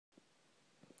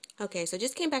Okay, so I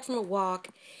just came back from a walk,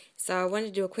 so I wanted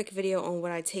to do a quick video on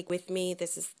what I take with me.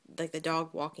 This is like the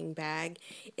dog walking bag.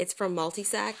 It's from Multi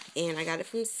Sac, and I got it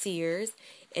from Sears,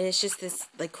 and it's just this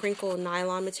like crinkle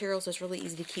nylon material, so it's really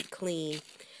easy to keep clean.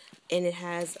 And it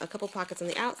has a couple pockets on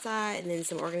the outside, and then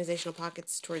some organizational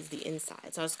pockets towards the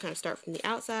inside. So I'll just kind of start from the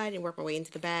outside and work my way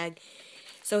into the bag.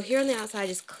 So here on the outside, I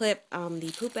just clip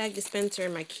the poop bag dispenser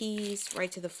and my keys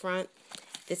right to the front.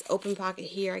 This open pocket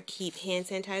here, I keep hand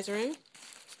sanitizer in.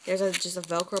 There's just a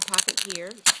Velcro pocket here,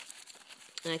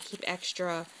 and I keep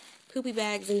extra poopy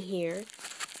bags in here.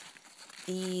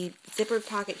 The zippered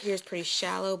pocket here is pretty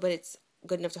shallow, but it's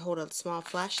good enough to hold a small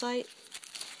flashlight.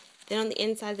 Then on the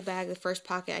inside of the bag, the first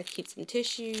pocket, I keep some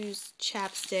tissues,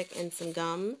 chapstick, and some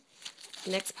gum.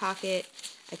 Next pocket,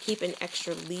 I keep an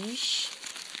extra leash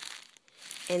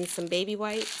and some baby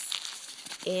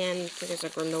wipes, and there's a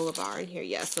granola bar in here.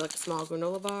 Yeah, so like a small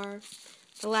granola bar.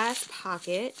 The last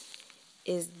pocket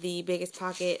is the biggest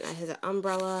pocket. It has an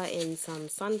umbrella and some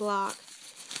sunblock,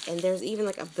 and there's even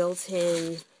like a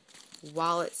built-in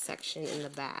wallet section in the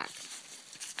back,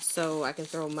 so I can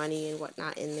throw money and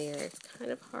whatnot in there. It's kind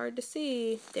of hard to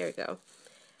see. There we go.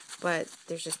 But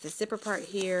there's just the zipper part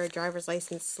here, driver's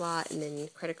license slot, and then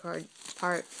credit card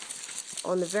part.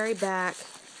 On the very back,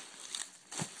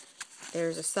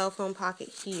 there's a cell phone pocket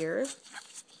here.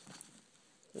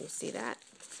 Let me see that.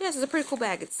 Yes, it's a pretty cool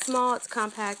bag. It's small, it's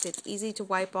compact, it's easy to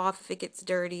wipe off if it gets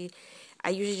dirty.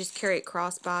 I usually just carry it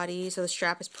crossbody, so the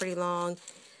strap is pretty long.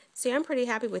 So yeah, I'm pretty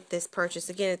happy with this purchase.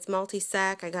 Again, it's Multi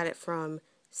Sac. I got it from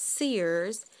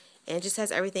Sears, and it just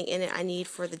has everything in it I need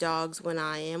for the dogs when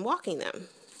I am walking them.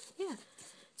 Yeah.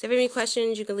 So if you have any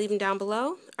questions, you can leave them down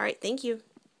below. Alright, thank you.